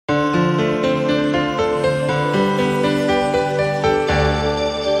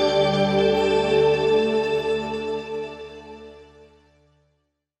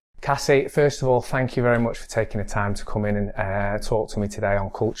Cassy, first of all, thank you very much for taking the time to come in and talk to me today on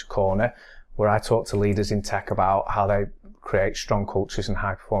Culture Corner, where I talk to leaders in tech about how they create strong cultures and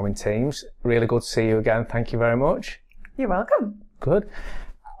high-performing teams. Really good to see you again. Thank you very much. You're welcome. Good.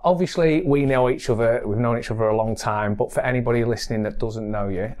 Obviously, we've known each other a long time, but for anybody listening that doesn't know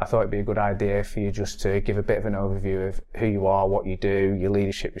you, I thought it'd be a good idea for you just to give a bit of an overview of who you are, what you do, your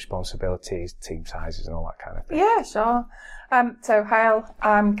leadership responsibilities, team sizes and all that kind of thing. Yeah, sure. So hi,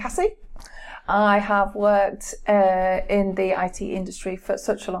 I'm Cassy. I have worked in the IT industry for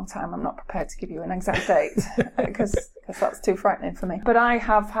such a long time, I'm not prepared to give you an exact date because that's too frightening for me. But I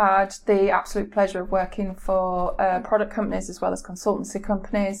have had the absolute pleasure of working for product companies as well as consultancy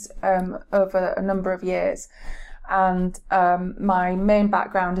companies over a number of years. And my main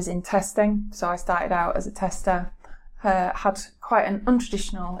background is in testing. So I started out as a tester, had quite an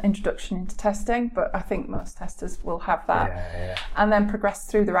untraditional introduction into testing, but I think most testers will have that. Yeah. And then progressed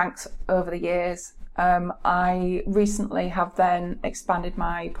through the ranks over the years. I recently have then expanded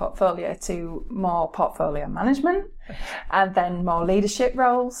my portfolio to more portfolio management and then more leadership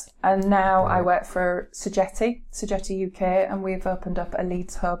roles. And now I work for Sogeti UK, and we've opened up a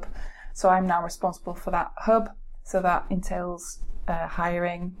Leeds hub. So I'm now responsible for that hub. So that entails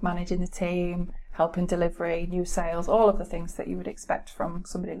hiring, managing the team, helping delivery, new sales, all of the things that you would expect from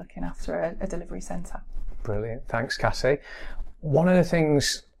somebody looking after a delivery centre. Brilliant. Thanks, Cassy. One of the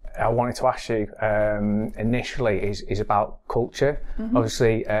things I wanted to ask you initially is about culture. Mm-hmm.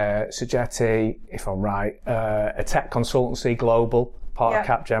 Obviously, Sogeti, if I'm right, a tech consultancy, global, part of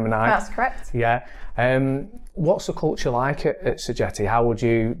Capgemini. That's correct. Yeah. What's the culture like at Sogeti? How would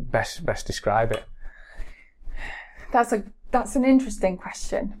you best describe it? That's an interesting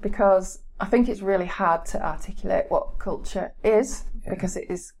question, because I think it's really hard to articulate what culture is, because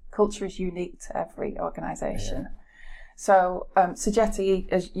culture is unique to every organisation. Yeah. So Sogeti,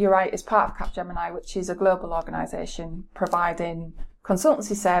 as you're right, is part of Capgemini, which is a global organisation providing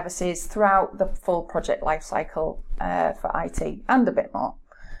consultancy services throughout the full project lifecycle for IT and a bit more.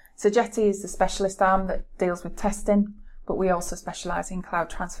 Sogeti is the specialist arm that deals with testing, but we also specialise in cloud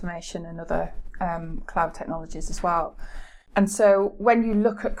transformation and other cloud technologies as well. And so when you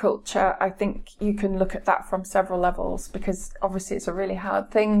look at culture, I think you can look at that from several levels, because obviously it's a really hard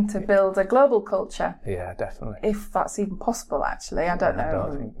thing to build a global culture. Yeah, definitely. If that's even possible, actually. I don't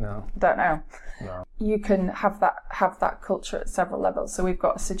know. Don't know. No. You can have that culture at several levels. So we've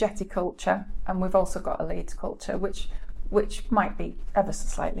got a Sogeti culture, and we've also got a Leeds culture, which might be ever so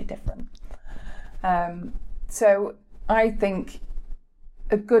slightly different. So I think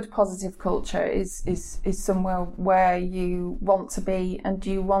a good positive culture is somewhere where you want to be, and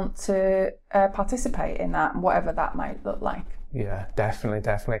you want to participate in that, whatever that might look like. Yeah, definitely.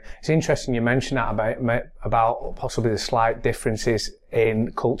 It's interesting you mentioned that about possibly the slight differences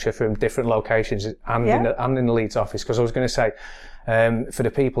in culture from different locations and in the Leeds office, because I was going to say, for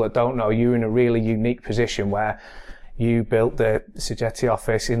the people that don't know, you're in a really unique position where you built the Sogeti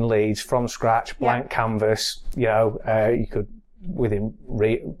office in Leeds from scratch, blank canvas. You could, within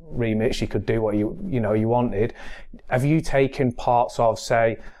remits, you could do what you wanted. Have you taken parts of,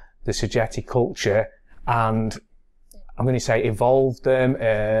 say, the Sogeti culture and, I'm going to say, evolved them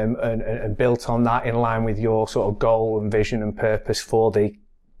and built on that in line with your sort of goal and vision and purpose for the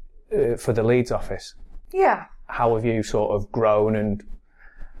Leeds office? Yeah. How have you sort of grown and,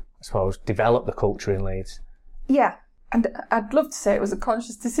 I suppose, developed the culture in Leeds? Yeah, and I'd love to say it was a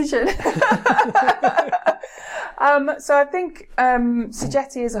conscious decision. So I think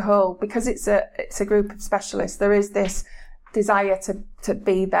Sogeti as a whole, because it's a group of specialists, there is this desire to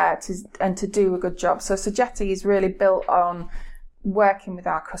be there and to do a good job. So Sogeti is really built on working with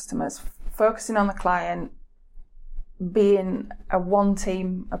our customers, focusing on the client, being a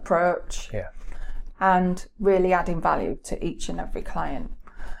one-team approach, and really adding value to each and every client.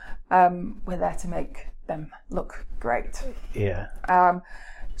 We're there to make them look great. Yeah.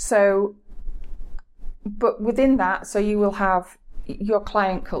 But within that, so you will have your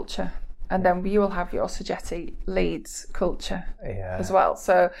client culture, and then you will have your Sogeti Leeds culture as well.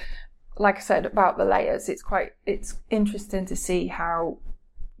 So, like I said about the layers, it's interesting to see how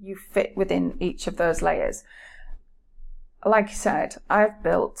you fit within each of those layers. Like you said, I've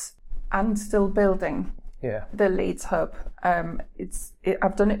built and still building the Leeds hub.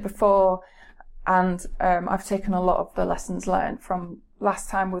 I've done it before, and I've taken a lot of the lessons learned from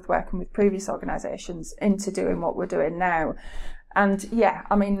last time with working with previous organisations into doing what we're doing now. And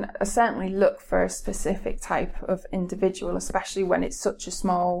I certainly look for a specific type of individual, especially when it's such a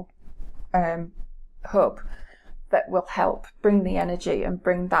small hub, that will help bring the energy and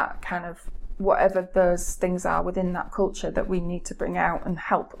bring that kind of whatever those things are within that culture that we need to bring out and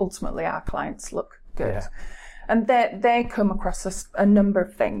help ultimately our clients look good. Yeah. And they come across a number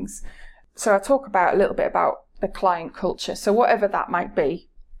of things. So I talk a little bit about the client culture. So whatever that might be,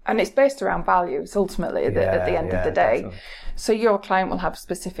 and it's based around values ultimately at the end of the day. Definitely. So your client will have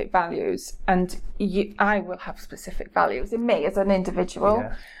specific values, and I will have specific values in me as an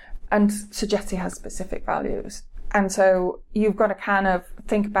individual, and Sogeti has specific values. And so you've got to kind of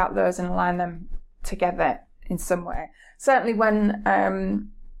think about those and align them together in some way. Certainly when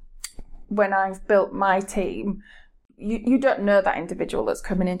I've built my team, you don't know that individual that's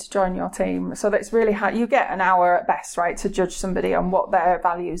coming in to join your team. So that's really hard. You get an hour at best, right, to judge somebody on what their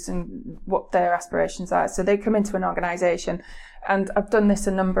values and what their aspirations are. So they come into an organisation, and I've done this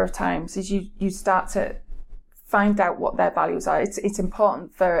a number of times, is you start to find out what their values are. It's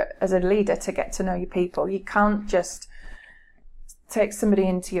important as a leader to get to know your people. You can't just take somebody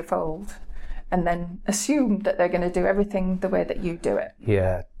into your fold and then assume that they're going to do everything the way that you do it.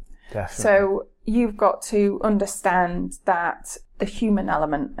 Yeah, definitely. So you've got to understand that the human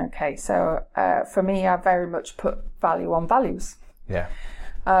element. Okay, so for me, I very much put value on values. Yeah.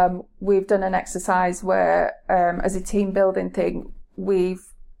 We've done an exercise where, as a team building thing, we've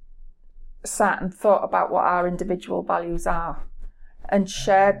sat and thought about what our individual values are and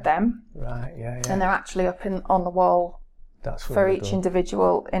shared them. Right, yeah. And they're actually up on the wall. That's for each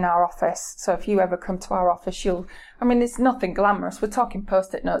individual in our office. So if you ever come to our office, it's nothing glamorous. We're talking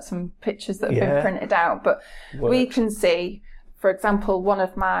Post-it notes and pictures that have been printed out, but we can see, for example, one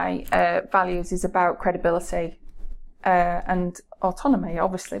of my values is about credibility and autonomy,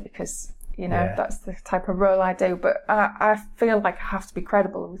 obviously, because, that's the type of role I do. But I feel like I have to be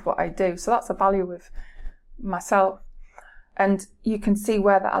credible with what I do. So that's a value with myself. And you can see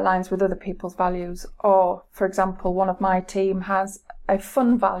where that aligns with other people's values. Or, for example, one of my team has a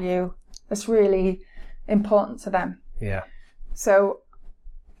fun value that's really important to them. Yeah. So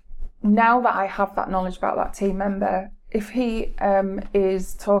now that I have that knowledge about that team member, if he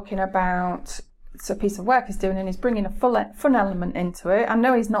is talking about a piece of work he's doing and he's bringing a fun element into it, I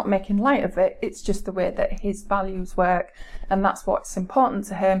know he's not making light of it. It's just the way that his values work, and that's what's important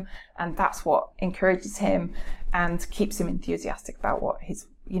to him, and that's what encourages him and keeps him enthusiastic about what his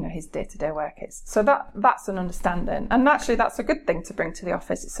day-to-day work is. So that's an understanding. And actually that's a good thing to bring to the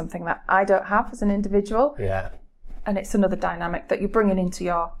office. It's something that I don't have as an individual. Yeah. And it's another dynamic that you're bringing into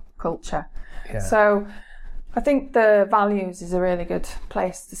your culture. Yeah. So I think the values is a really good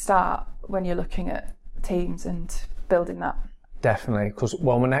place to start when you're looking at teams and building that. Definitely. Because,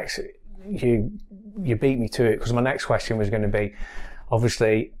 my next, you beat me to it, because my next question was going to be,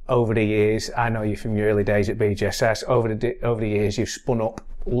 obviously, over the years, I know you from your early days at BGSS, over the years, you've spun up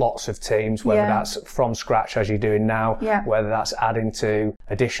lots of teams, whether that's from scratch as you're doing now, whether that's adding to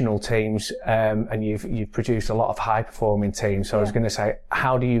additional teams, and you've produced a lot of high-performing teams. So I was going to say,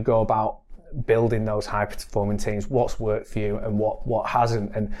 how do you go about building those high-performing teams? What's worked for you and what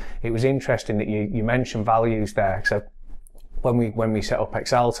hasn't? And it was interesting that you mentioned values there. So when we set up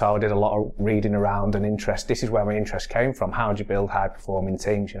Exalto, I did a lot of reading around and interest. This is where my interest came from. How do you build high-performing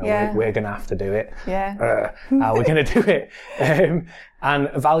teams? We're going to have to do it. Yeah. How are we going to do it?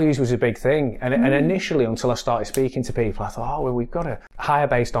 And values was a big thing. And initially, until I started speaking to people, I thought, we've got to hire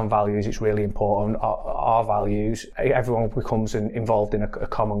based on values. It's really important. Our values. Everyone becomes involved in a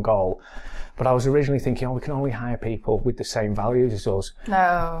common goal. But I was originally thinking, we can only hire people with the same values as us.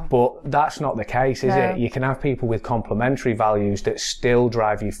 No. But that's not the case, is it? You can have people with complementary values that still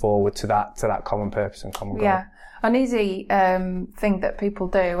drive you forward to that common purpose and common goal. Yeah. An easy thing that people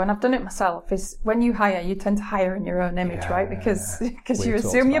do, and I've done it myself, is when you hire, you tend to hire in your own image, right? Because you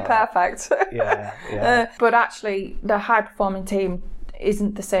assume you're perfect. But actually, the high-performing team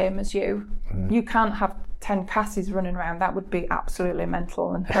isn't the same as you. You can't have 10 Cassys running around. That would be absolutely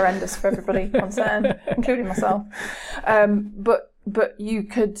mental and horrendous for everybody concerned, including myself. But you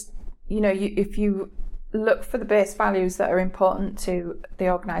could, if you look for the base values that are important to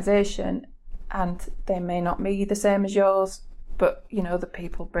the organisation, and they may not be the same as yours, but the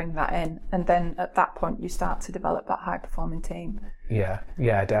people bring that in, and then at that point you start to develop that high performing team. Yeah,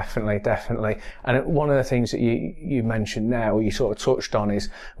 definitely. And one of the things that you mentioned there, or you sort of touched on, is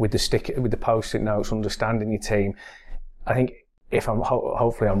with the Post-it notes, understanding your team. I think, if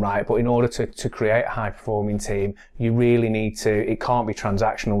hopefully I'm right, but in order to create a high performing team, you really need to. It can't be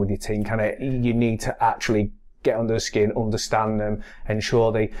transactional with your team, can it? You need to actually get under the skin, understand them,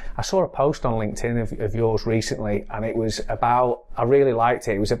 ensure I saw a post on LinkedIn of yours recently, and it was about, I really liked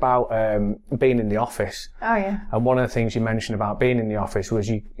it. It was about being in the office. Oh yeah. And one of the things you mentioned about being in the office was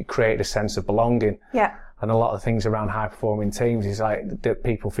you created a sense of belonging. Yeah. And a lot of things around high performing teams is like that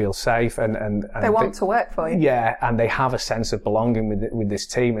people feel safe and they want to work for you. Yeah, and they have a sense of belonging with this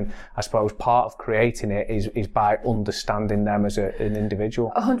team. And I suppose part of creating it is by understanding them as an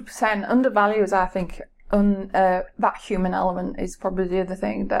individual. 100%. Undervalues, I think, that human element is probably the other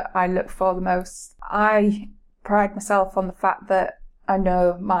thing that I look for the most. I pride myself on the fact that I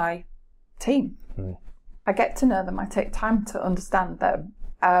know my team. I get to know them. I take time to understand them.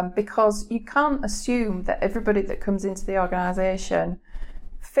 Because you can't assume that everybody that comes into the organisation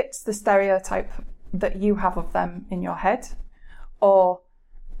fits the stereotype that you have of them in your head, or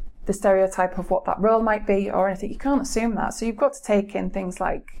the stereotype of what that role might be, or anything. You can't assume that. So you've got to take in things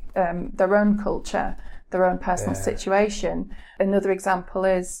like their own culture, their own personal situation. Another example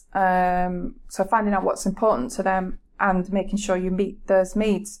is so finding out what's important to them and making sure you meet those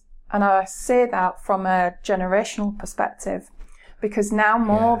needs. And I say that from a generational perspective. Because now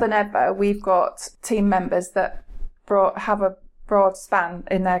more than ever, we've got team members that have a broad span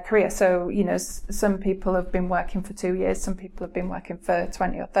in their career. So, you know, some people have been working for 2 years, some people have been working for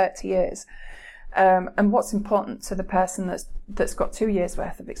 20 or 30 years. And what's important to the person that's got 2 years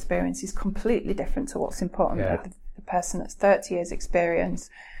worth of experience is completely different to what's important to the person that's 30 years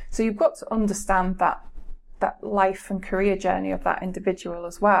experience. So you've got to understand that life and career journey of that individual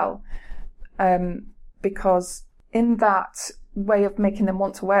as well. Because in that way of making them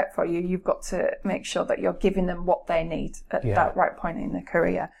want to work for you, you've got to make sure that you're giving them what they need at that right point in their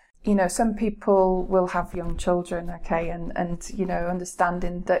career. You know, some people will have young children, okay, and you know,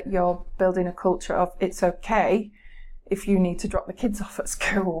 understanding that you're building a culture of it's okay if you need to drop the kids off at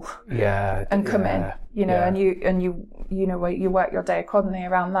school and come in, you know, and you know, you work your day accordingly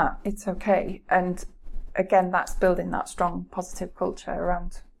around that. It's okay. And again, that's building that strong positive culture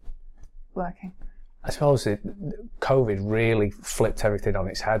around working. I suppose COVID really flipped everything on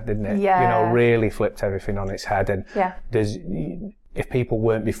its head, didn't it? Yeah. You know, really flipped everything on its head. And if people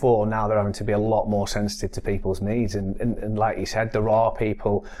weren't before, now they're having to be a lot more sensitive to people's needs. And like you said, there are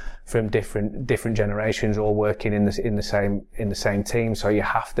people from different generations all working in the same team. So you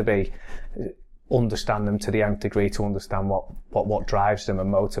have to understand them to the nth degree to understand what drives them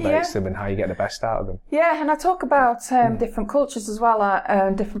and motivates them and how you get the best out of them. Yeah, and I talk about different cultures as well,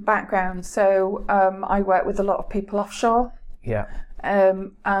 different backgrounds. So I work with a lot of people offshore. Yeah.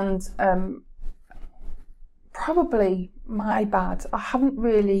 And probably my bad, I haven't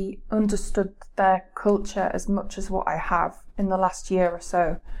really understood their culture as much as what I have in the last year or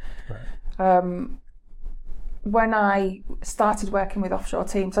so. Right. When I started working with offshore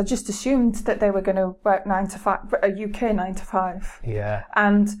teams, I just assumed that they were going to work 9 to 5, a UK 9 to 5. Yeah.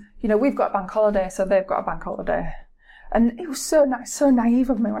 And, you know, we've got a bank holiday, so they've got a bank holiday. And it was so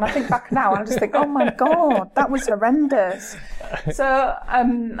naive of me. When I think back now, I just think, oh my God, that was horrendous. So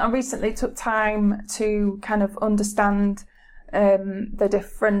I recently took time to kind of understand the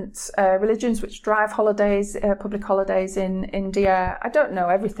different religions which drive holidays, public holidays in India. I don't know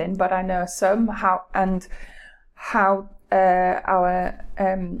everything, but I know some, how our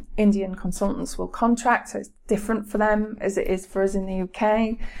Indian consultants will contract, so it's different for them as it is for us in the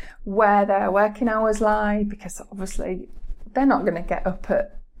UK, where their working hours lie, because obviously they're not going to get up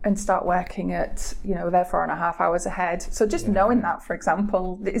and start working at, you know, they're 4.5 hours ahead. So just knowing that, for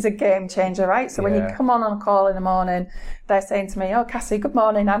example, is a game changer, right? So when you come on a call in the morning, they're saying to me, oh, Cassy, good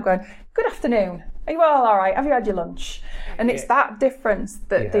morning. I'm going, good afternoon. Are you all right? Have you had your lunch? And it's that difference,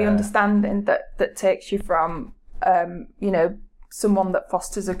 that the understanding that takes you from, you know, someone that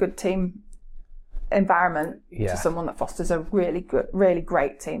fosters a good team environment to someone that fosters a really good, really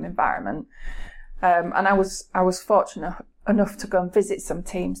great team environment. And I was fortunate enough to go and visit some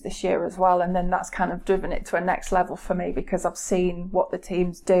teams this year as well, and then that's kind of driven it to a next level for me, because I've seen what the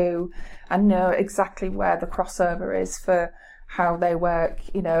teams do and know exactly where the crossover is for how they work,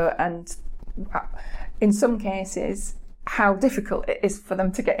 you know, and in some cases how difficult it is for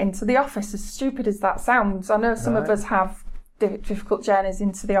them to get into the office, as stupid as that sounds. I know some of us have difficult journeys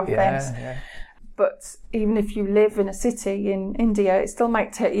into the office, but even if you live in a city in India, it still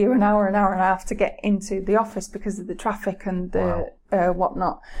might take you an hour and a half to get into the office because of the traffic and the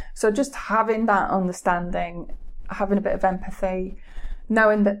whatnot. So just having that understanding, having a bit of empathy,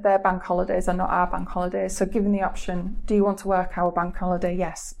 knowing that their bank holidays are not our bank holidays. So giving the option, do you want to work our bank holiday?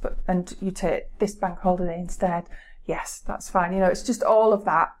 Yes, and you take this bank holiday instead. Yes, that's fine. You know, it's just all of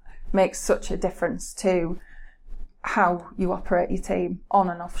that makes such a difference to how you operate your team on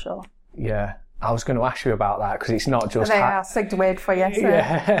and offshore. Yeah. I was going to ask you about that, because it's not just... They are segued away for you. So.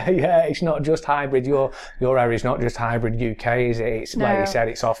 Yeah, it's not just hybrid. Your area is not just hybrid UK, is it? It's, like you said,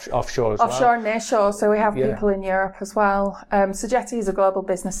 it's offshore as well. Offshore and nearshore, so we have people in Europe as well. Sogeti is a global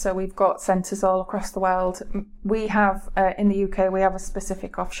business, so we've got centres all across the world. We have, in the UK, we have a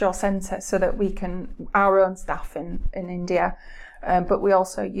specific offshore centre so that we can, our own staff in India, but we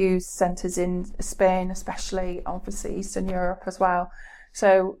also use centres in Spain, especially, obviously Eastern Europe as well.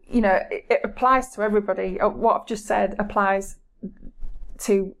 So, it applies to everybody. What I've just said applies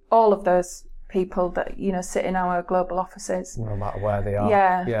to all of those people that, sit in our global offices. No matter where they are.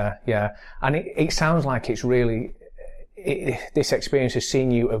 Yeah. And it sounds like it's really, this experience has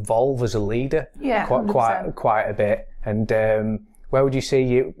seen you evolve as a leader quite a bit. And where would you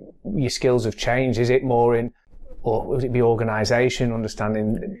see your skills have changed? Is it more in, or would it be organisation,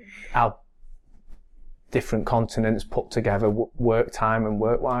 understanding how different continents put together work time and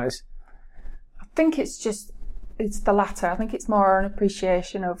work wise? I think it's the latter. I think it's more an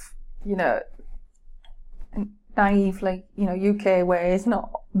appreciation of, naively, UK way is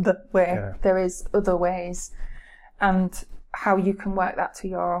not the way. Yeah. There is other ways, and how you can work that to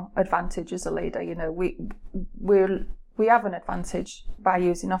your advantage as a leader. We have an advantage by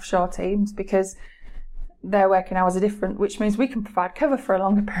using offshore teams because their working hours are different, which means we can provide cover for a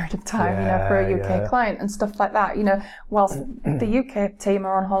longer period of time, for a UK client and stuff like that. Whilst the UK team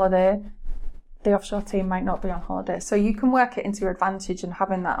are on holiday, the offshore team might not be on holiday. So you can work it into your advantage, and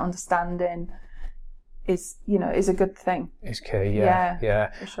having that understanding is a good thing. It's key, yeah.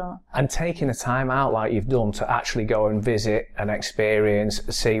 For sure. And taking the time out like you've done to actually go and visit and experience,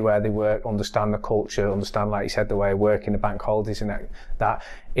 see where they work, understand the culture, understand, like you said, the way of working, the bank holidays and that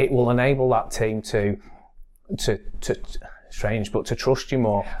it will enable that team to strange, but to trust you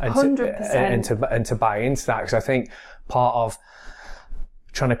more and 100%. to buy into that. Because I think part of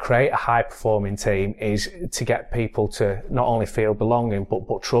trying to create a high performing team is to get people to not only feel belonging,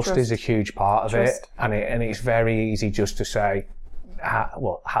 but trust is a huge part of it. And it's very easy just to say,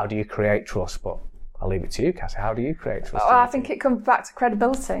 how do you create trust? But I'll leave it to you, Cassy. How do you create trust? I think it comes back to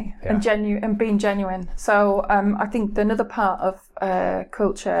credibility and being genuine. So I think another part of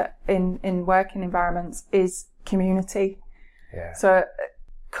culture in working environments is community. Yeah. So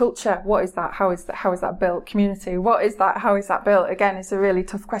culture, what is that? How is that built? Community, what is that? How is that built? Again, it's a really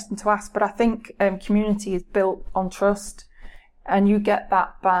tough question to ask, but I think community is built on trust, and you get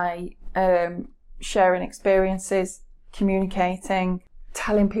that by sharing experiences, communicating,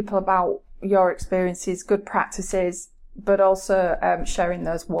 telling people about your experiences, good practices, but also sharing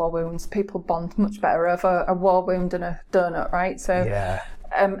those war wounds. People bond much better over a war wound and a donut, right? So,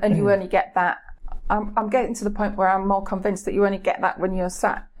 and you only get that. I'm getting to the point where I'm more convinced that you only get that when you're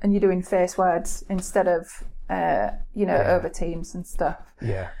sat and you're doing face words instead of, over Teams and stuff.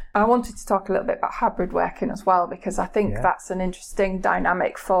 Yeah. I wanted to talk a little bit about hybrid working as well, because I think that's an interesting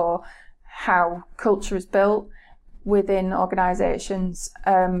dynamic for how culture is built within organisations.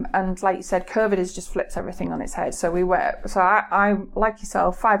 And like you said, COVID has just flipped everything on its head. So I like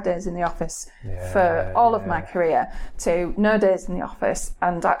yourself, 5 days in the office for all of my career, to no days in the office,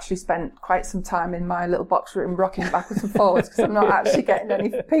 and actually spent quite some time in my little box room rocking backwards and forwards because I'm not actually getting any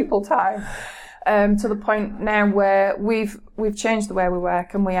people time. To the point now where we've changed the way we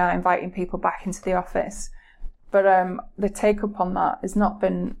work, and we are inviting people back into the office. But the take up on that has not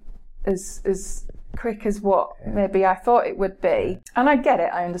been as quick as what maybe I thought it would be. And I get it,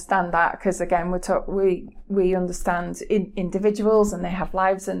 I understand that, because again, we understand individuals, and they have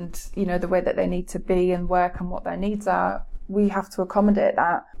lives, and the way that they need to be and work and what their needs are. We have to accommodate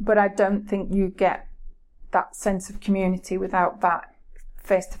that, but I don't think you get that sense of community without that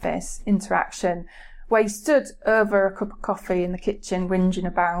face-to-face interaction, where you stood over a cup of coffee in the kitchen whinging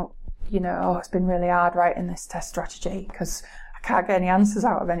about, it's been really hard writing this test strategy because I can't get any answers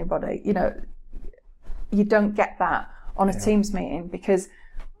out of anybody. You don't get that on a Teams meeting because,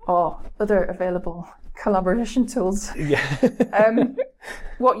 other available collaboration tools.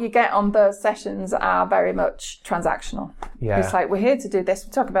 What you get on those sessions are very much transactional. It's like, we're here to do this,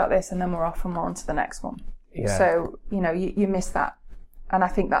 we talk about this, and then we're off and we're on to the next one. So, you miss that. And I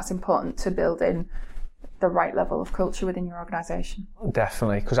think that's important to build in the right level of culture within your organisation.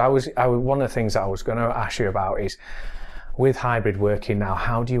 Definitely, because one of the things that I was going to ask you about is, with hybrid working now,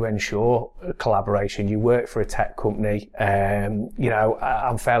 how do you ensure collaboration? You work for a tech company.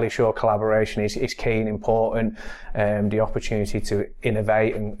 I'm fairly sure collaboration is key and important. The opportunity to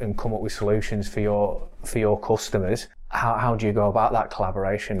innovate and come up with solutions for your customers. How do you go about that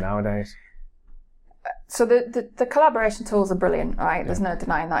collaboration nowadays? So the collaboration tools are brilliant, right? There's no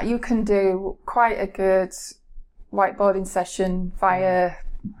denying that. You can do quite a good whiteboarding session via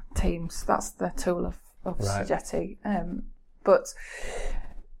teams. That's the tool of Sogeti. But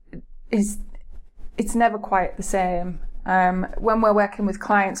it's never quite the same. When we're working with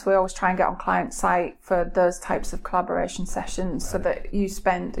clients, we always try and get on client site for those types of collaboration sessions, so that you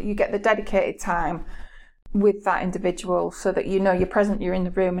get the dedicated time with that individual, so that you're present, you're in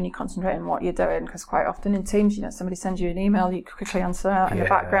the room, and you concentrate on what you're doing. Because quite often in teams, somebody sends you an email, you quickly answer that in the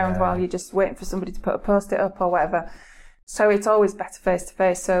background while you're just waiting for somebody to put a post-it up or whatever. So it's always better face to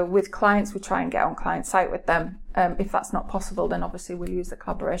face. So with clients, we try and get on client site with them. If that's not possible, then obviously we'll use the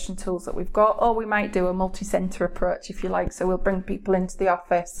collaboration tools that we've got, or we might do a multi-centre approach, if you like. So we'll bring people into the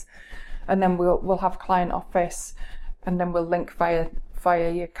office, and then we'll have client office, and then we'll link via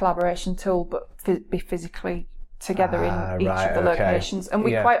your collaboration tool, but be physically together in each of the locations. And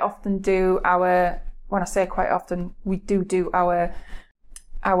we quite often do when I say quite often, we do our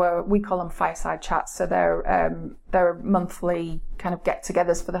we call them fireside chats. So they're monthly kind of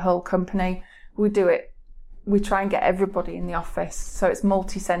get-togethers for the whole company. We try and get everybody in the office, so it's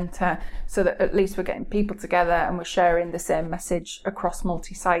multi-centre, so that at least we're getting people together and we're sharing the same message across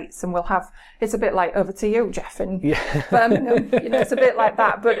multi-sites. And it's a bit like Over to You, Jeff, in Birmingham. It's a bit like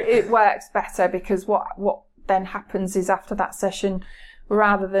that, but it works better, because what then happens is, after that session,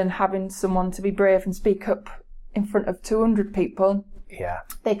 rather than having someone to be brave and speak up in front of 200 people,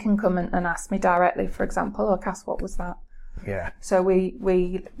 they can come and ask me directly, for example, "Oh, Cass, what was that?" Yeah. So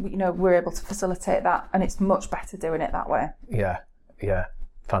we're able to facilitate that, and it's much better doing it that way. Yeah.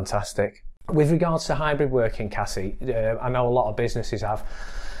 Fantastic. With regards to hybrid working, Cassy, I know a lot of businesses have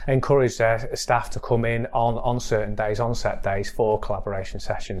encouraged their staff to come in on certain days, on set days, for collaboration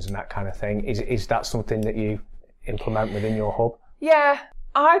sessions and that kind of thing. Is that something that you implement within your hub? Yeah.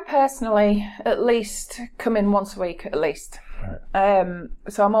 I personally at least come in once a week at least. Right.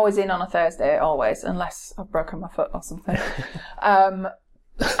 So I'm always in on a Thursday, always, unless I've broken my foot or something.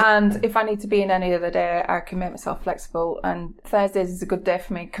 And if I need to be in any other day, I can make myself flexible. And Thursdays is a good day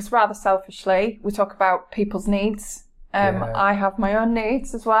for me, because rather selfishly, we talk about people's needs. I have my own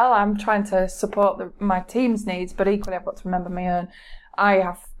needs as well. I'm trying to support my team's needs, but equally I've got to remember my own.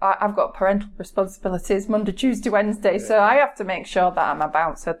 I've got parental responsibilities Monday, Tuesday, Wednesday, so I have to make sure that I'm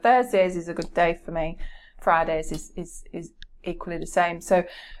about. So Thursdays is a good day for me. Fridays is equally the same. So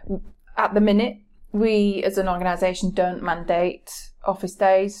at the minute, we as an organisation don't mandate office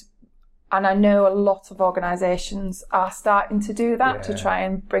days, and I know a lot of organisations are starting to do that to try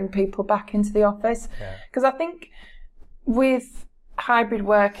and bring people back into the office, because I think with hybrid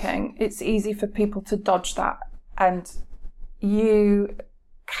working, it's easy for people to dodge that, and you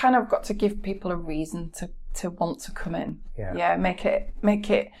kind of got to give people a reason to want to come in. Make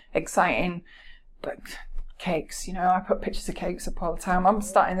it exciting. But cakes, I put pictures of cakes up all the time. I'm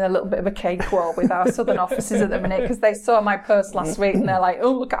starting a little bit of a cake war with our southern offices at the minute, because they saw my post last week and they're like,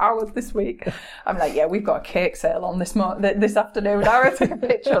 "Oh, look at ours this week." I'm like, "Yeah, we've got a cake sale on this afternoon." I already took a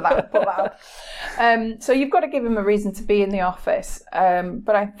picture of that and put that up. So you've got to give them a reason to be in the office.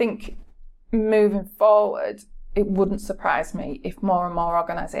 But I think moving forward, it wouldn't surprise me if more and more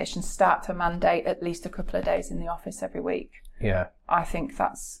organisations start to mandate at least a couple of days in the office every week. Yeah. I think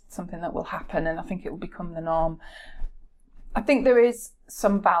that's something that will happen, and I think it will become the norm. I think there is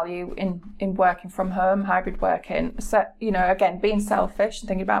some value in working from home, hybrid working. So, again, being selfish and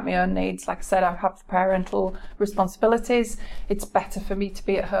thinking about my own needs. Like I said, I have parental responsibilities. It's better for me to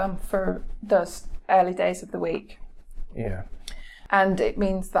be at home for those early days of the week. Yeah. And it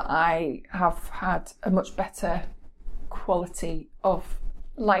means that I have had a much better quality of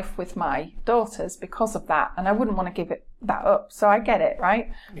life with my daughters because of that. And I wouldn't want to give that up. So I get it, right?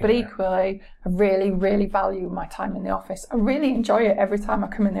 Yeah. But equally, I really, really value my time in the office. I really enjoy it every time I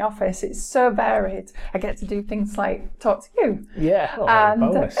come in the office. It's so varied. I get to do things like talk to you. Yeah. Oh, and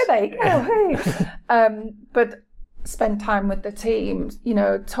bonus. There you go. Hey. But spend time with the team,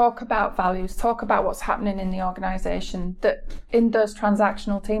 talk about values, talk about what's happening in the organisation, that in those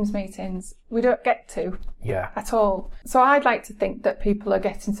transactional teams meetings we don't get to at all. So I'd like to think that people are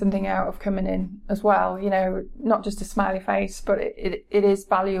getting something out of coming in as well, not just a smiley face, but it is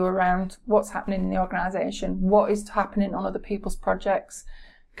value around what's happening in the organisation, what is happening on other people's projects,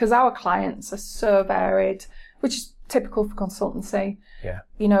 because our clients are so varied, which is typical for consultancy.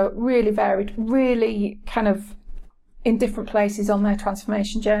 Really varied, really kind of in different places on their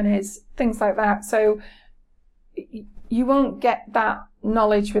transformation journeys, things like that. So you won't get that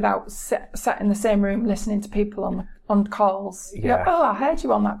knowledge without sat in the same room listening to people on calls. Oh, I heard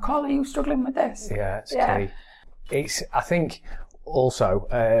you on that call. Are you struggling with this? Yeah, it's key. I think also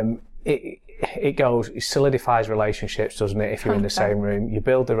it solidifies relationships, doesn't it? If you're in the same room, you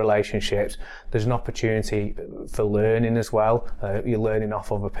build the relationships. There's an opportunity for learning as well. You're learning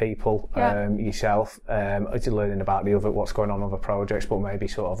off other people, yourself. You're learning about what's going on other projects, but maybe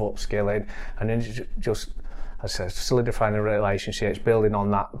sort of upskilling, and then just, as I said, solidifying the relationships, building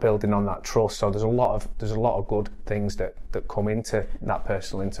on that trust. So there's a lot of good things that come into that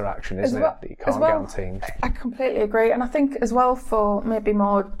personal interaction, isn't it? That you can't get on Teams. I completely agree, and I think as well for maybe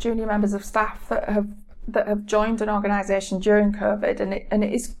more junior members of staff that have joined an organisation during COVID, and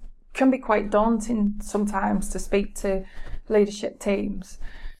it can be quite daunting sometimes to speak to leadership teams.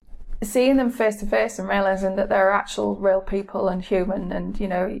 Seeing them face to face and realising that they're actual real people and human, and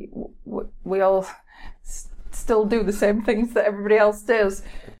we all still do the same things that everybody else does,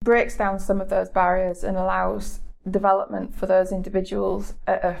 breaks down some of those barriers and allows development for those individuals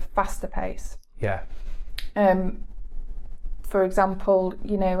at a faster pace. Yeah. For example,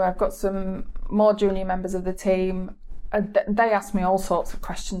 I've got some more junior members of the team, and they ask me all sorts of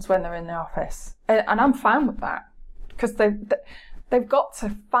questions when they're in the office, and I'm fine with that, because they've got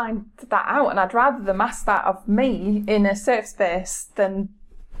to find that out, and I'd rather them ask that of me in a safe space than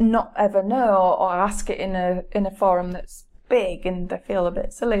not ever know, or ask it in a forum that's big and they feel a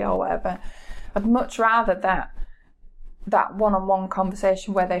bit silly or whatever. I'd much rather that one-on-one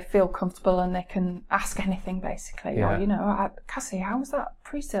conversation where they feel comfortable and they can ask anything, basically. Yeah. Or, Cassy, how was that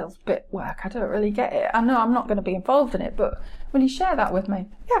pre-sales bit work? I don't really get it. I know I'm not going to be involved in it, but will you share that with me?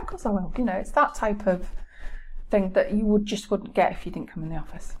 Yeah, of course I will. It's that type of thing that you wouldn't get if you didn't come in the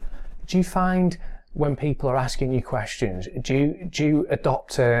office. Do you find when people are asking you questions, do you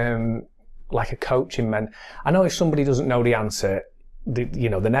adopt like a coaching I know if somebody doesn't know the answer, they're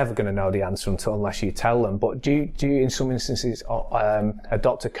never going to know the answer unless you tell them. But do you in some instances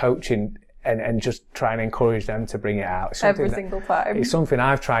adopt a coaching and just try and encourage them to bring it out? Every single time. It's something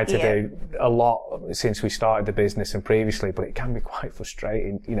I've tried to do a lot since we started the business and previously, but it can be quite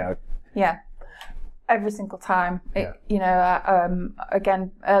frustrating, Yeah. Every single time.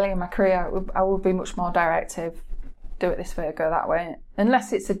 Again, early in my career, I would be much more directive. Do it this way, go that way. Unless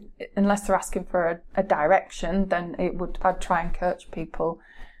they're asking for a direction, then I'd try and coach people,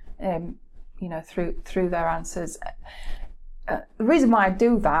 through their answers. The reason why I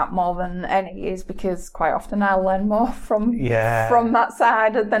do that more than any is because quite often I'll learn more from that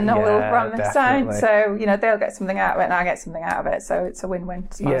side than I will from this side. So, they'll get something out of it and I get something out of it. So it's a win-win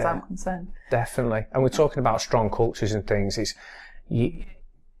as far as I'm concerned. Definitely. And we're talking about strong cultures and things.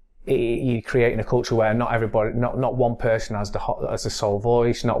 You're creating a culture where not everybody, not one person has the sole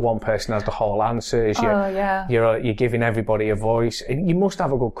voice, not one person has the whole answers. You're giving everybody a voice. And you must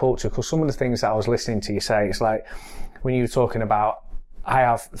have a good culture, because some of the things that I was listening to you say, it's like when you were talking about, I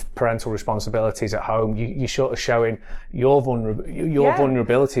have parental responsibilities at home. You're sort of showing your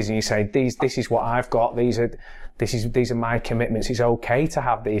vulnerabilities, and you say, this is what I've got. These are my commitments. It's okay to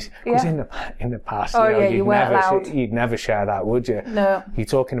have these. Because in the past, you'd never share that, would you? No. You're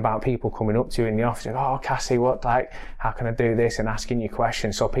talking about people coming up to you in the office, oh, Cassy, how can I do this? And asking you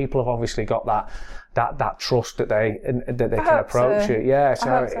questions. So people have obviously got that trust that they can approach you. Yeah.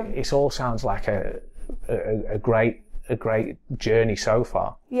 So it all sounds like a great journey so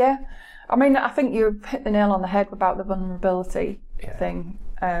far. Yeah. I mean, I think you hit the nail on the head about the vulnerability thing,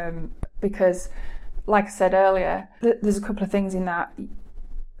 because, like I said earlier, there's a couple of things in that.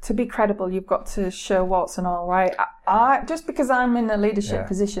 To be credible, you've got to show warts and all, right? Just because I'm in a leadership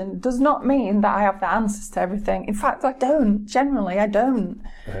position does not mean that I have the answers to everything. In fact, I don't. Generally, I don't.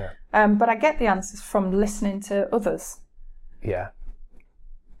 Yeah. But I get the answers from listening to others. Yeah.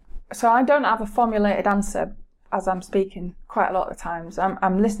 So I don't have a formulated answer as I'm speaking quite a lot of the times.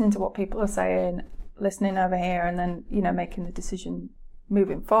 I'm listening to what people are saying, listening over here, and then, making the decision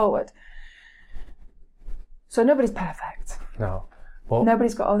moving forward. So nobody's perfect. No. Well,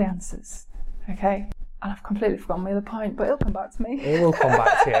 nobody's got all the answers. Okay? And I've completely forgotten my other point, but it'll come back to me. It will come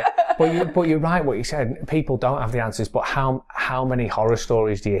back to you. But you're right what you said. People don't have the answers, but how many horror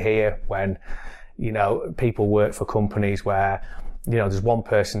stories do you hear when, people work for companies where, there's one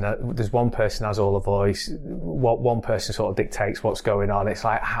person has all the voice, one person sort of dictates what's going on. It's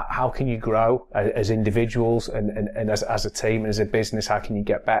like, how can you grow as individuals and as a team and as a business? How can you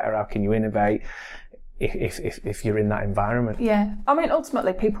get better? How can you innovate if you're in that environment? Yeah. I mean,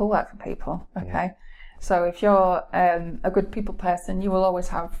 ultimately people work for people. Okay. Yeah. So if you're a good people person, you will always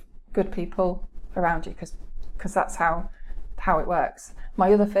have good people around you because that's how it works.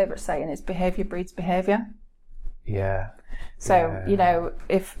 My other favourite saying is behaviour breeds behaviour. Yeah. So,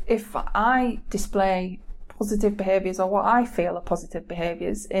 if I display positive behaviours, or what I feel are positive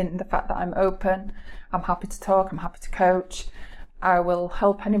behaviours, in the fact that I'm open, I'm happy to talk, I'm happy to coach, I will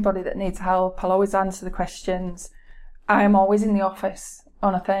help anybody that needs help. I'll always answer the questions. I'm always in the office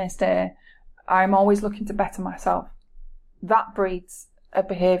on a Thursday. I'm always looking to better myself. That breeds a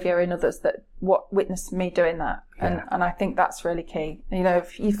behaviour in others that witness me doing that. And I think that's really key. You know,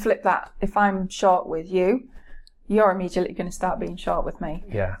 if you flip that, if I'm short with you, you're immediately going to start being short with me.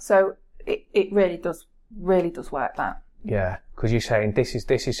 Yeah. So it really does work, that. Yeah, because you're saying this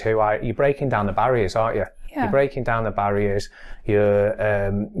is who you're breaking down the barriers, aren't you? Yeah. You're breaking down the barriers. You're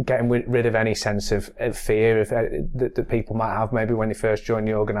getting rid of any sense of fear that people might have maybe when they first join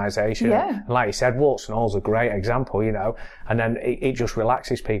the organisation. Yeah. And like you said, warts and all's a great example, you know. And then it just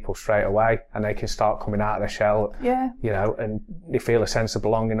relaxes people straight away, and they can start coming out of their shell. Yeah. You know, and they feel a sense of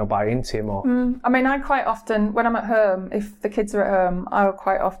belonging or buy into you more. I mean, I quite often, when I'm at home, if the kids are at home, I'll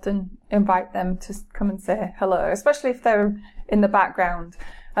quite often invite them to come and say hello, especially if they're in the background.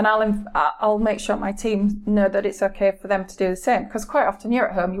 And I'll make sure my team know that it's okay for them to do the same. Because quite often you're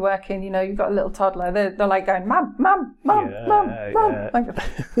at home, you're working, you know, you've got a little toddler, they're like going, Mum, Mum, Mum, Mum, Mum. Like,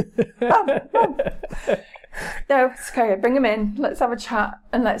 Mum, Mum. No, it's okay, bring them in, let's have a chat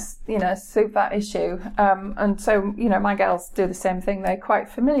and let's, you know, soothe that issue. And so, you know, my girls do the same thing. They're quite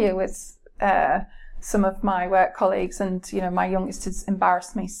familiar with some of my work colleagues, and, you know, my youngest has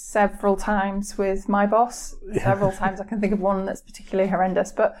embarrassed me several times with my boss. Several times. I can think of one that's particularly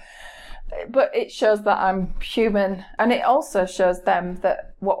horrendous, but it shows that I'm human, and it also shows them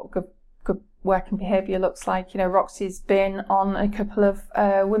that what good working behaviour looks like. You know, Roxy's been on a couple of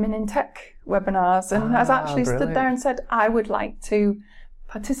women in tech webinars and has actually stood there and said, I would like to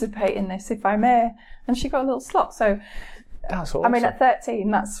participate in this if I may, and she got a little slot. So that's awesome. I mean, at 13,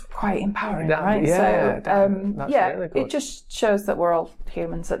 that's quite empowering, right? Yeah, so, that's really good. It just shows that we're all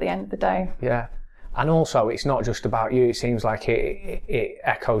humans at the end of the day. Yeah. And also, it's not just about you. It seems like it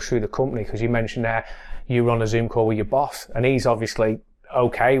echoes through the company, because you mentioned there you were on a Zoom call with your boss, and he's obviously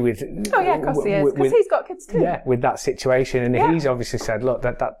okay with... Oh, yeah, of course he is, because he's got kids too. Yeah, with that situation. And he's obviously said, look,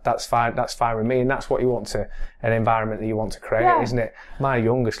 that's fine with me, and that's what you want an environment that you want to create, isn't it? My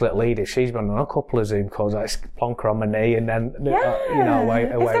youngest little Edith, she's been on a couple of Zoom calls, like plonk her on my knee, and then, you know, away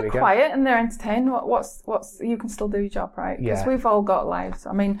we go. If they're quiet and they're entertained, what's you can still do your job, right? Because we've all got lives.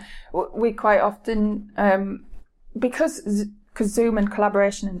 I mean, we quite often, because Zoom and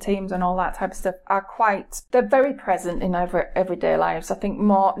collaboration and Teams and all that type of stuff they're very present in our everyday lives. I think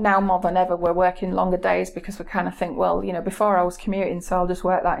more than ever, we're working longer days because we kind of think, well, you know, before I was commuting, so I'll just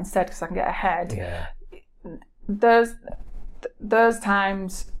work that instead because I can get ahead. Yeah. Those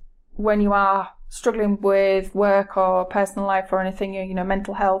times when you are struggling with work or personal life or anything, you know,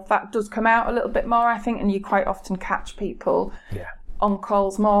 mental health, that does come out a little bit more, I think, and you quite often catch people on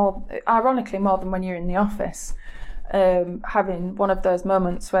calls more, ironically, more than when you're in the office. Having one of those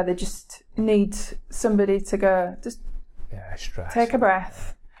moments where they just need somebody to go, just take a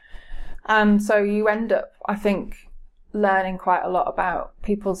breath. And so you end up, I think, learning quite a lot about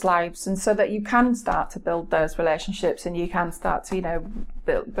people's lives, and so that you can start to build those relationships, and you can start to, you know,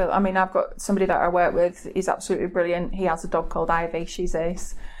 build. I mean, I've got somebody that I work with, he's absolutely brilliant. He has a dog called Ivy, she's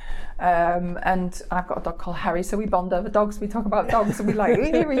ace. And I've got a dog called Harry, so we bond over dogs. We talk about dogs, and we like,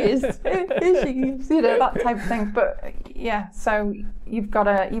 here he is, here she is, you know, that type of thing. But yeah, so you've got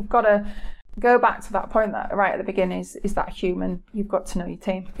to go back to that point that right at the beginning is that human. You've got to know your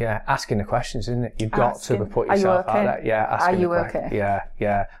team. Yeah, asking the questions, isn't it? You've got to put yourself out there. Yeah, asking. Are you okay?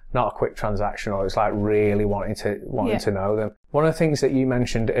 Yeah. Not a quick transactional. It's like really wanting to know them. One of the things that you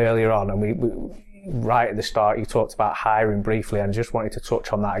mentioned earlier on, and we right at the start, you talked about hiring briefly, and just wanted to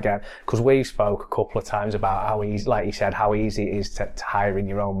touch on that again, because we spoke a couple of times about how easy, like you said, how easy it is to hire in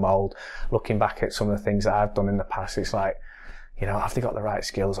your own mould. Looking back at some of the things that I've done in the past, it's like, you know, have they got the right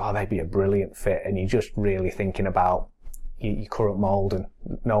skills? Oh, they'd be a brilliant fit. And you're just really thinking about your current mould, and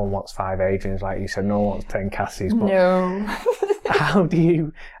no one wants 5 Adrians, like you said, no one wants 10 Cassys. But no. How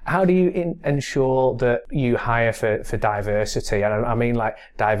do you ensure that you hire for diversity? And I mean, like,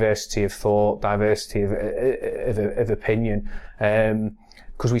 diversity of thought, diversity of opinion.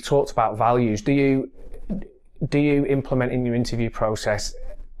 Because we talked about values. Do you implement in your interview process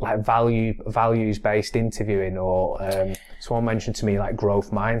like values-based interviewing, or someone mentioned to me like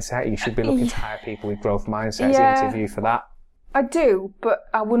growth mindset? You should be looking to hire people with growth mindsets. Interview for that. I do, but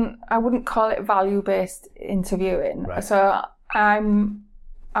I wouldn't call it value-based interviewing. Right. So I'm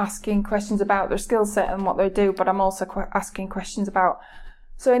asking questions about their skill set and what they do, but I'm also asking questions about,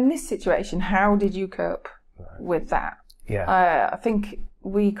 so in this situation, how did you cope with that? Yeah. I think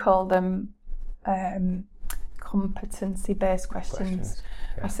we call them competency-based questions.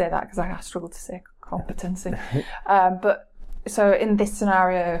 Yeah. I say that because I struggle to say competency. But so in this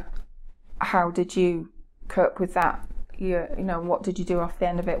scenario, how did you cope with that? what did you do off the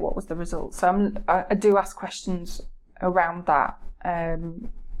end of it? What was the result? So I do ask questions around that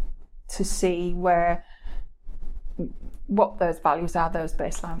to see what those values are, those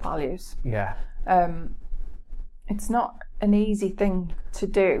baseline values. Yeah. It's not an easy thing to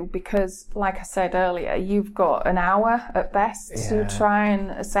do because, like I said earlier, you've got an hour at best to try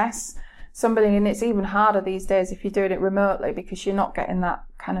and assess somebody, and it's even harder these days if you're doing it remotely because you're not getting that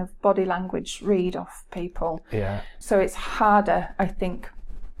kind of body language read off people. Yeah. So it's harder, I think,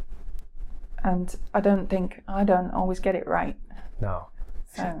 and I don't always get it right. No.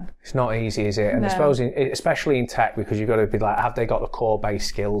 So, it's not easy, is it? And I suppose, especially in tech, because you've got to be like, have they got the core base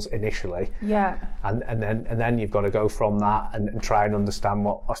skills initially? Yeah. And then you've got to go from that and try and understand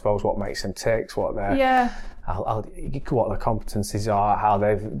what makes them tick, what their what their competencies are, how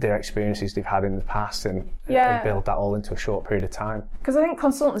their experiences they've had in the past, and build that all into a short period of time. Because I think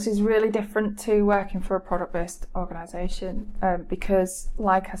consultancy is really different to working for a product-based organisation because,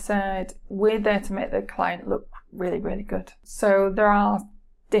 like I said, we're there to make the client look really, really good. So there are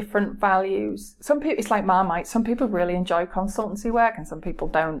different values. Some people, it's like Marmite. Some people really enjoy consultancy work and some people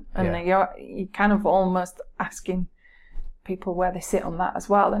don't. And you're kind of almost asking people where they sit on that as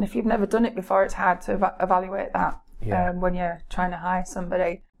well. And if you've never done it before, it's hard to evaluate that when you're trying to hire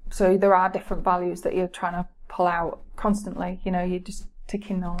somebody. So there are different values that you're trying to pull out constantly. You're just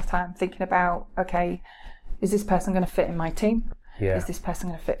ticking all the time, thinking about, okay, is this person going to fit in my team? Yeah. Is this person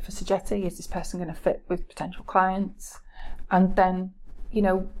going to fit for Sogeti? Is this person going to fit with potential clients? And then,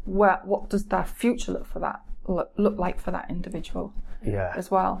 what does their future look like for that individual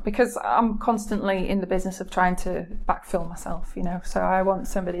as well? Because I'm constantly in the business of trying to backfill myself, so I want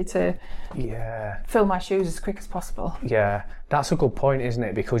somebody to fill my shoes as quick as possible. Yeah, that's a good point, isn't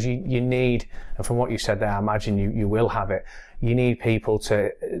it? Because you need, and from what you said there, I imagine you will have it, you need people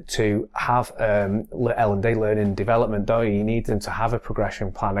to have L&D, learning and development, don't you? You need them to have a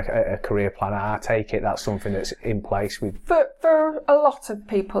progression plan, a career plan. I take it that's something that's in place with... For a lot of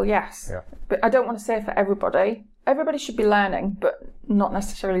people, yes. Yeah. But I don't want to say for everybody. Everybody should be learning, but not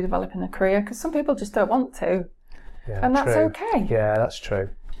necessarily developing a career, because some people just don't want to. Yeah, and that's okay. Yeah, that's true.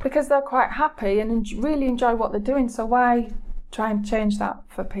 Because they're quite happy and really enjoy what they're doing, so why try and change that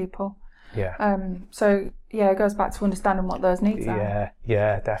for people? Yeah. It goes back to understanding what those needs are.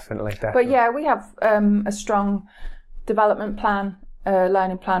 Yeah, definitely. But we have a strong development plan,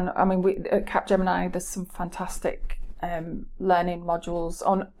 learning plan. I mean, at Capgemini, there's some fantastic learning modules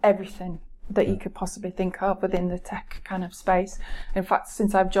on everything that you could possibly think of within the tech kind of space. In fact,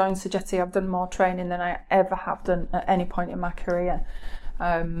 since I've joined Sogeti, I've done more training than I ever have done at any point in my career.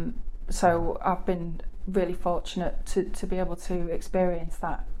 So I've been really fortunate to be able to experience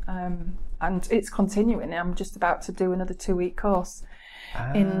that. And it's continuing. I'm just about to do another 2-week course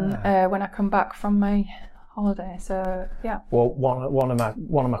when I come back from my holiday. So yeah. Well, one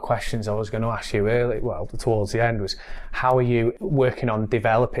of my questions I was going to ask you towards the end was, how are you working on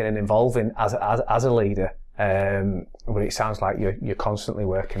developing and evolving as a leader? But it sounds like you're constantly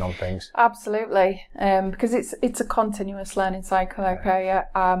working on things. Absolutely, because it's a continuous learning cycle. Okay,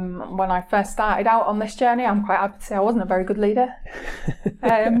 when I first started out on this journey, I'm quite happy to say I wasn't a very good leader.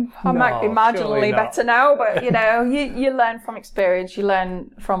 I might be marginally better now, but you learn from experience. You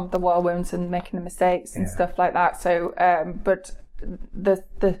learn from the war wounds and making the mistakes and stuff like that. So, but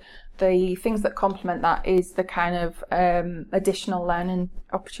the things that complement that is the kind of additional learning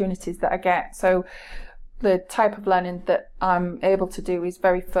opportunities that I get. So the type of learning that I'm able to do is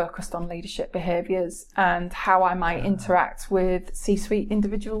very focused on leadership behaviours and how I might interact with C-suite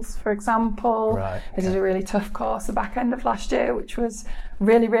individuals, for example. Right, okay. I did a really tough course the back end of last year, which was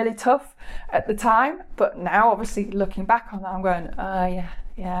really, really tough at the time. But now, obviously, looking back on that, I'm going,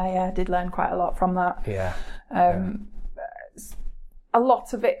 I did learn quite a lot from that. A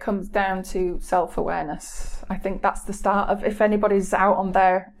lot of it comes down to self-awareness. I think that's the start of, if anybody's out on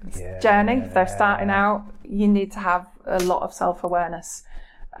their journey, if they're starting out, you need to have a lot of self-awareness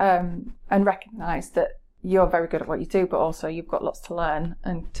and recognise that you're very good at what you do, but also you've got lots to learn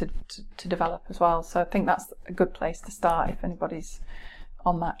and to develop as well. So I think that's a good place to start if anybody's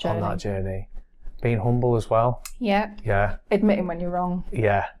on that journey. Being humble as well. Yeah. Admitting when you're wrong.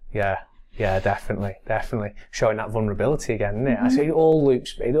 Yeah, definitely. Showing that vulnerability again, isn't it? Mm-hmm. I see it all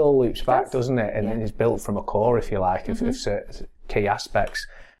loops back, doesn't it? And then it's built from a core, if you like, of certain key aspects.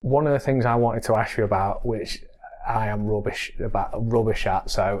 One of the things I wanted to ask you about, which I am rubbish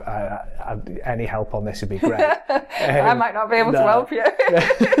at, so any help on this would be great. I might not be able to help you.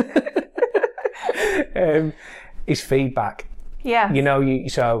 Is feedback. Yeah.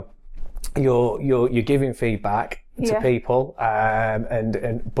 So you're giving feedback. to people,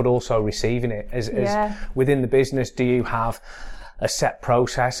 but also receiving it as within the business. Do you have a set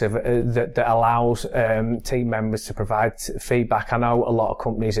process of that allows team members to provide feedback? I know a lot of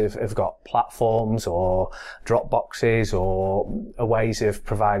companies have got platforms or Dropboxes or ways of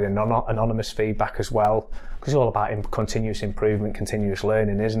providing anonymous feedback as well, because it's all about continuous improvement, continuous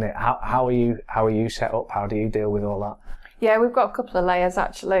learning, isn't it? How are you set up? How do you deal with all that? Yeah, we've got a couple of layers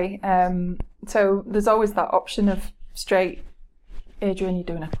actually. So there's always that option of straight, Adrian, you're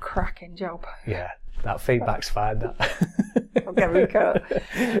doing a cracking job. Yeah, that feedback's fine. That. Okay, we go.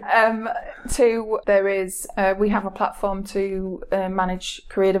 There is, we have a platform to manage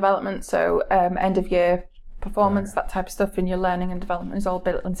career development. So end of year performance, that type of stuff in your learning and development is all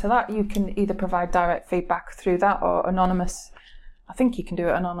built into that. You can either provide direct feedback through that or anonymous. I think you can do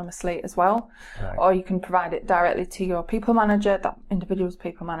it anonymously as well, or you can provide it directly to your people manager, that individual's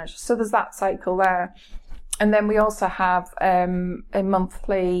people manager. So there's that cycle there. And then we also have a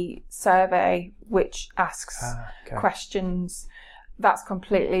monthly survey which asks questions. That's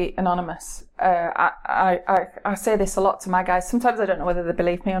completely anonymous. I say this a lot to my guys. Sometimes I don't know whether they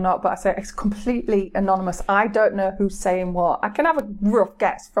believe me or not, but I say it's completely anonymous. I don't know who's saying what. I can have a rough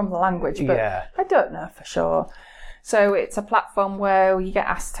guess from the language, but I don't know for sure. So it's a platform where you get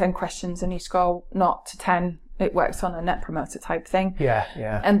asked 10 questions and you score 0 to 10. It works on a net promoter type thing. Yeah.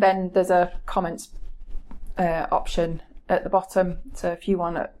 And then there's a comments option at the bottom. So if you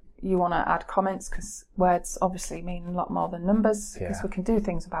want to add comments, because words obviously mean a lot more than numbers, because we can do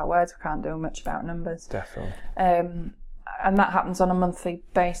things about words, we can't do much about numbers. Definitely. And that happens on a monthly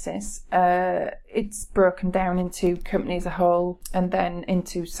basis. It's broken down into company as a whole and then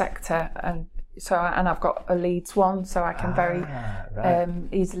into sector, and I've got a Leeds one, so I can very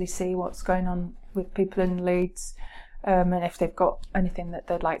easily see what's going on with people in Leeds, and if they've got anything that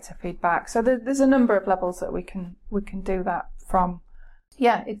they'd like to feedback. So there's a number of levels that we can do that from.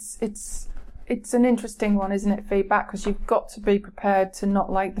 Yeah, it's an interesting one, isn't it? Feedback, because you've got to be prepared to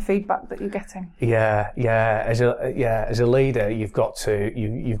not like the feedback that you're getting. Yeah. As a leader, you've got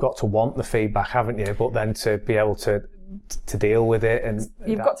to want the feedback, haven't you? But then to be able to deal with it, and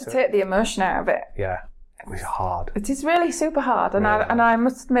you've got to take the emotion out of it. Yeah, it was hard. It is really super hard, and I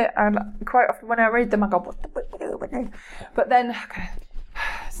must admit, quite often when I read them, I go, "What?" But then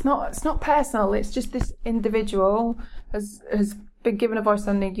it's not personal. It's just this individual has been given a voice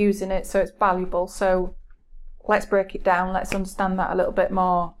and they're using it, so it's valuable. So let's break it down. Let's understand that a little bit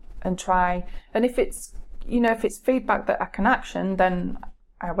more and try. And if it's feedback that I can action, then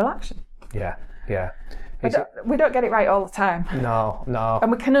I will action. Yeah. We don't get it right all the time. No.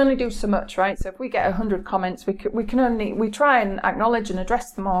 And we can only do so much, right? So if we get 100 comments, we try and acknowledge and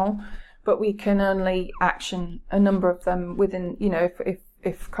address them all, but we can only action a number of them within,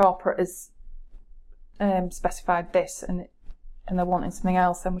 if corporate is specified this and they're wanting something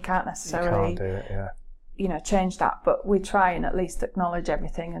else, then we can't necessarily change that. But we try and at least acknowledge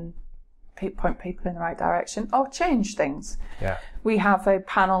everything and point people in the right direction or change things. Yeah. We have a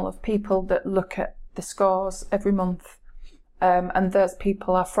panel of people that look at the scores every month, and those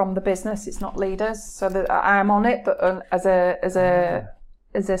people are from the business. It's not leaders, so that I'm on it, but as a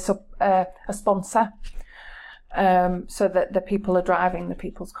sponsor, so that the people are driving the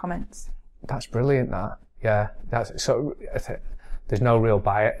people's comments. That's brilliant. That's so. There's no real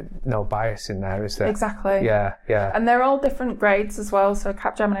bias in there, is there? Exactly. Yeah. And they're all different grades as well. So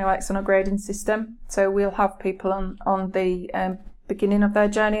Capgemini works on a grading system. So we'll have people on the beginning of their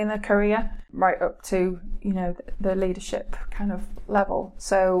journey in their career, right up to the leadership kind of level.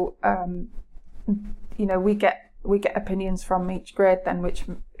 So we get opinions from each grade then, which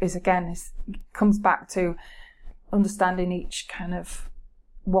comes back to understanding each kind of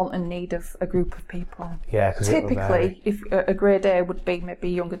want and need of a group of people. Yeah, typically, if a grade A would be maybe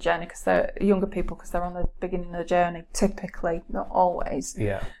younger people because they're on the beginning of the journey. Typically, not always.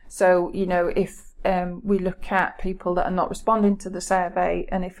 Yeah. So if we look at people that are not responding to the survey,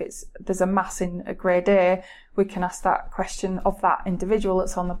 and if there's a mass in a grade A, we can ask that question of that individual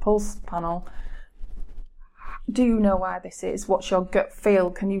that's on the pulse panel. Do you know why this is? What's your gut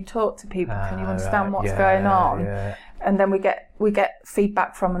feel? Can you talk to people? Can you understand what's going on? Yeah. And then we get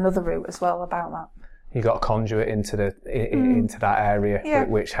feedback from another route as well about that. You got to conjure it into that area,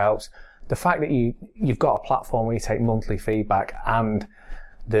 which helps. The fact that you've got a platform where you take monthly feedback and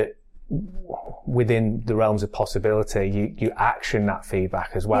that within the realms of possibility, you action that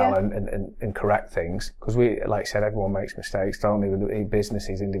feedback as well, and correct things. Because like I said, everyone makes mistakes, don't they? In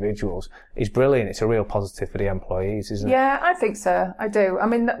businesses, individuals. It's brilliant. It's a real positive for the employees, isn't it? Yeah, I think so. I do. I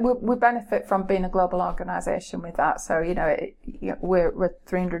mean, we benefit from being a global organisation with that. So, we're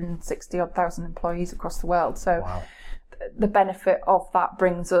 360 odd thousand employees across the world. So wow. The benefit of that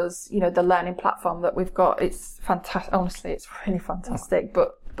brings us, the learning platform that we've got. It's fantastic. Honestly, it's really fantastic.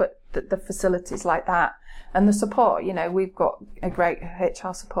 But the facilities like that and the support, we've got a great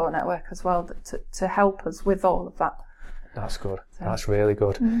HR support network as well to help us with all of that. That's good. So. That's really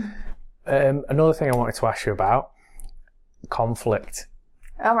good. Another thing I wanted to ask you about, conflict.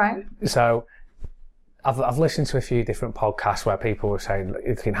 All right. So I've listened to a few different podcasts where people were saying,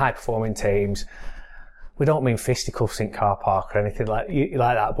 in high performing teams, we don't mean fisticuffs in car park or anything like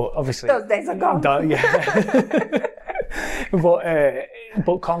that, but obviously those days are gone. Yeah.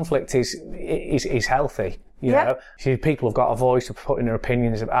 But conflict is healthy. You know, so people have got a voice of putting their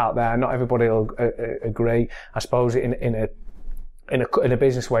opinions out there. Not everybody will agree. I suppose in a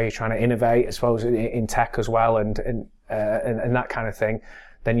business where you're trying to innovate, I suppose in tech as well, and that kind of thing,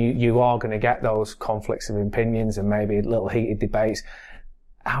 then you are going to get those conflicts of opinions and maybe little heated debates.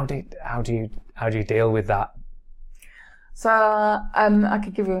 How do you deal with that? So I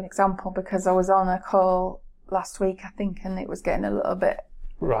could give you an example because I was on a call last week, I think, and it was getting a little bit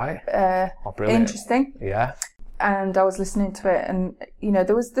interesting. Yeah. And I was listening to it, and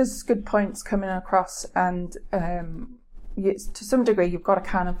there's good points coming across, and to some degree you've got to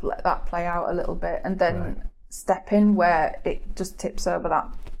kind of let that play out a little bit, and then step in where it just tips over that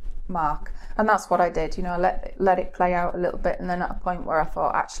mark. And that's what I did. I let it play out a little bit, and then at a point where I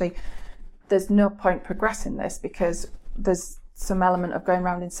thought, actually, there's no point progressing this because there's some element of going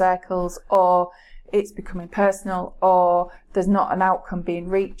round in circles, or it's becoming personal, or there's not an outcome being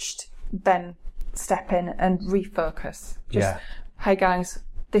reached. Then step in and refocus. Hey guys,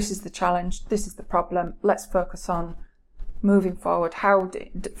 this is the challenge, this is the problem, let's focus on moving forward.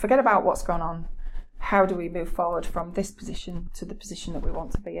 Forget about what's gone on. How do we move forward from this position to the position that we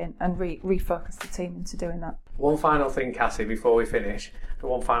want to be in, and refocus the team into doing that. One final thing, Cassy, before we finish,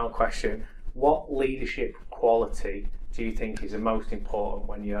 one final question. What leadership quality do you think is the most important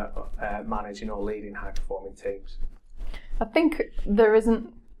when you're managing or leading high-performing teams? I think there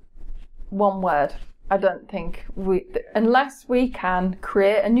isn't one word. I don't think unless we can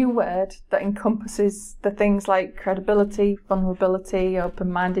create a new word that encompasses the things like credibility, vulnerability,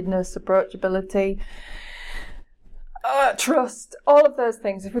 open-mindedness, approachability, trust, all of those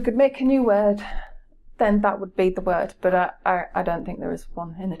things. If we could make a new word, then that would be the word. But I don't think there is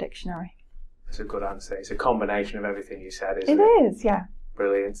one in the dictionary. That's a good answer. It's a combination of everything you said, isn't it? It is, yeah.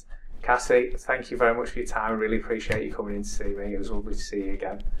 Brilliant. Cassy, thank you very much for your time. I really appreciate you coming in to see me. It was lovely to see you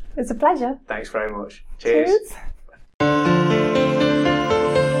again. It's a pleasure. Thanks very much. Cheers.